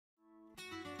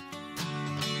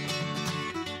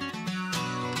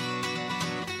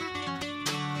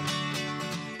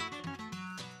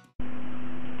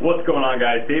What's going on,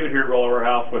 guys? David here at Roller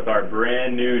Warehouse with our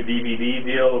brand new DVD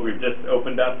deal we've just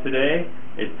opened up today.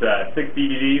 It's 6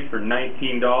 DVDs for $19,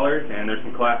 and there's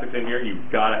some classics in here. You've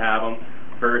got to have them.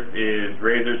 First is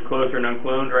Razor's Closer and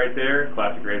Uncloned right there,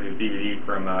 classic Razor's DVD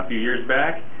from a few years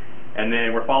back. And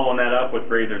then we're following that up with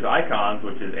Razor's Icons,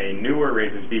 which is a newer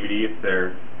Razor's DVD. It's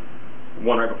their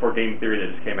one right before Game Theory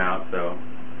that just came out. So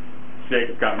sick.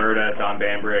 It's got Murda, Don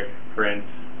Bambrick, Prince,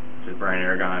 which is Brian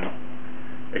Aragon,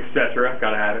 etc.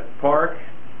 Gotta have it. Park,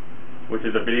 which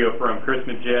is a video from Chris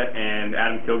Magette and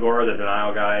Adam Kilgore, the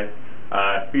Denial guys,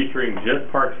 featuring just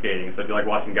park skating. So if you like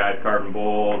watching guys carving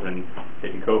bowls and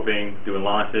hitting coping, doing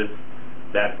launches,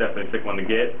 that's definitely a sick one to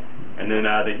get. And then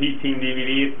the Heat Team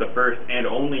DVD, it's the first and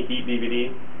only Heat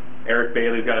DVD. Eric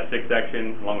Bailey's got a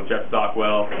 6-section, along with Jeff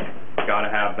Stockwell. Gotta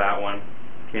have that one.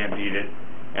 Can't beat it.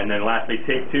 And then lastly,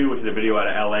 Take Two, which is a video out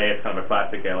of LA. It's kind of a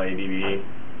classic LA DVD.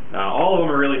 All of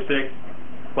them are really sick.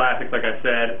 Classics, like I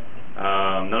said.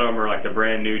 None of them are like the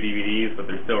brand new DVDs, but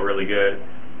they're still really good.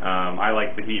 I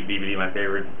like the Heat DVD. My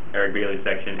favorite Eric Bailey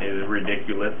section is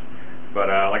ridiculous. But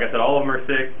like I said, all of them are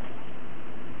sick.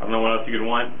 I don't know what else you could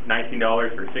want.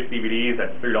 $19 for 6 DVDs.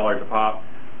 That's $3 a pop.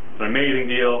 It's an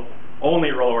amazing deal. Only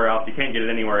at Roller Warehouse. You can't get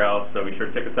it anywhere else. So be sure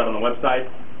to check us out on the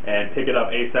website and pick it up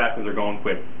ASAP because they're going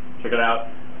quick. Check it out.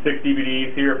 6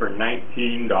 DVDs here for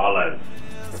 $19.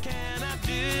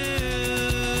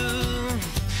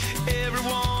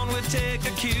 Take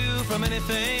a cue from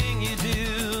anything you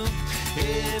do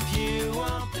if you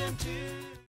want them to.